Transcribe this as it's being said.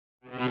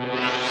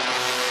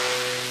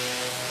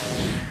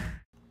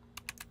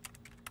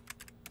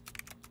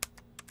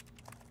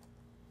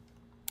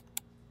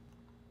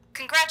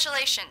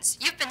Congratulations,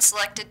 you've been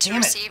selected to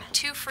receive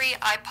 2 free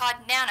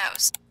iPod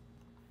Nanos.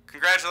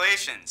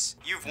 Congratulations,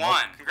 you've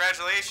won.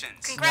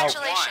 Congratulations.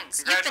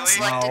 Congratulations, you've been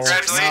selected to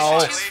receive No.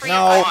 2 free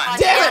No. iPod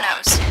Damn it.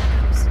 Nanos.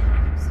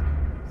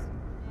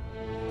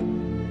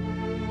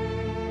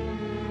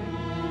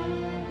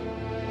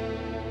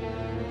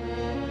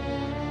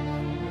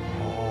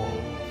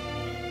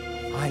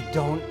 I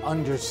don't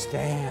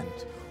understand.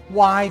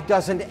 Why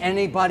doesn't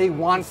anybody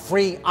want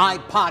free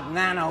iPod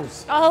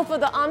Nanos? Oh, for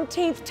the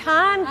umpteenth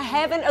time? I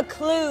haven't a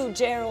clue,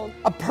 Gerald.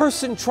 A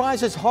person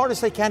tries as hard as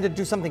they can to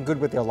do something good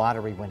with their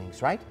lottery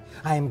winnings, right?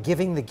 I am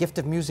giving the gift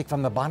of music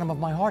from the bottom of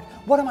my heart.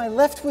 What am I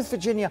left with,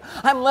 Virginia?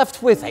 I'm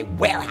left with a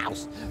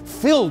warehouse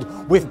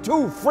filled with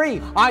 2 free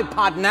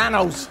iPod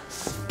Nanos.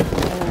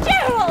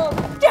 Gerald!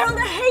 Gerald,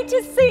 I hate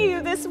to see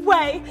you this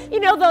way.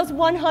 You know those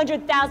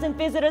 100,000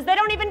 visitors, they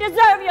don't even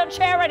deserve your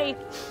charity.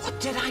 What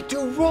did I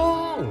do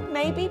wrong?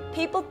 Maybe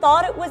people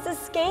thought it was a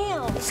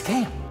scam.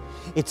 Scam.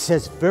 It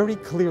says very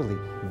clearly,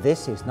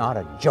 this is not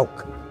a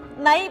joke.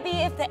 Maybe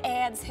if the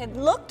ads had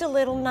looked a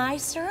little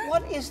nicer.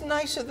 What is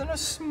nicer than a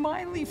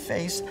smiley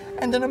face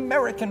and an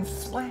American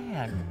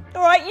flag?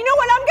 All right, you know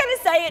what? I'm going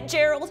to say it,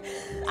 Gerald.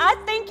 I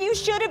think you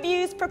should have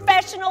used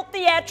professional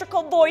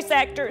theatrical voice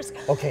actors.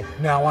 Okay,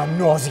 now I'm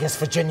nauseous,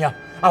 Virginia.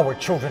 Our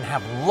children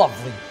have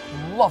lovely,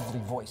 lovely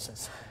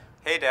voices.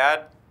 Hey,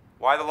 Dad.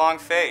 Why the long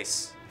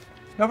face?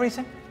 No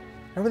reason.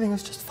 Everything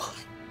is just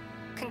fine.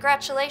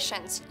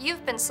 Congratulations,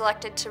 you've been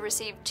selected to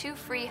receive 2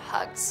 free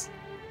hugs.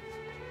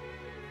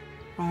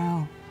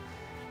 Well,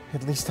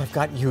 at least I've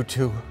got you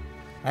 2.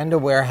 And a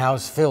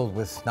warehouse filled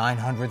with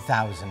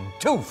 900,000.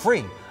 2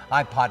 free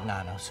iPod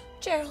Nanos.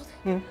 Gerald,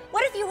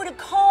 what if you were to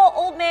call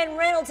Old Man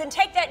Reynolds and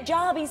take that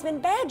job he's been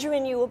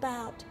badgering you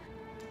about?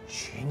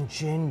 Chin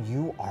Chin,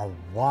 you are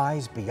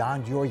wise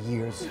beyond your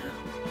years.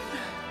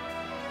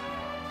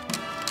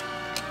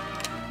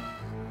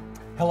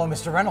 Hello,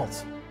 Mr.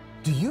 Reynolds.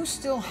 Do you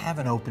still have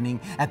an opening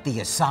at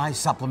the size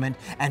supplement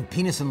and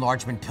penis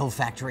enlargement pill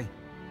factory?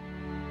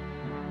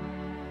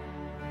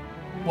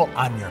 Well,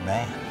 I'm your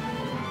man.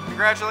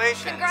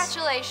 Congratulations.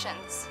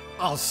 Congratulations.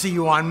 I'll see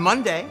you on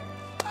Monday.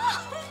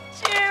 Oh,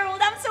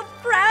 Gerald, I'm so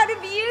proud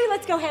of you.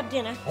 Let's go have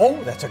dinner.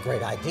 Oh, that's a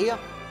great idea.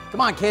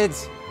 Come on,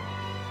 kids.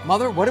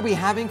 Mother, what are we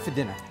having for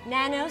dinner?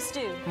 Nano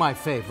stew. My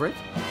favorite.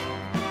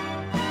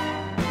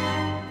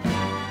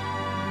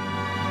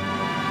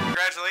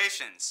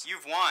 Congratulations,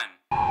 you've won.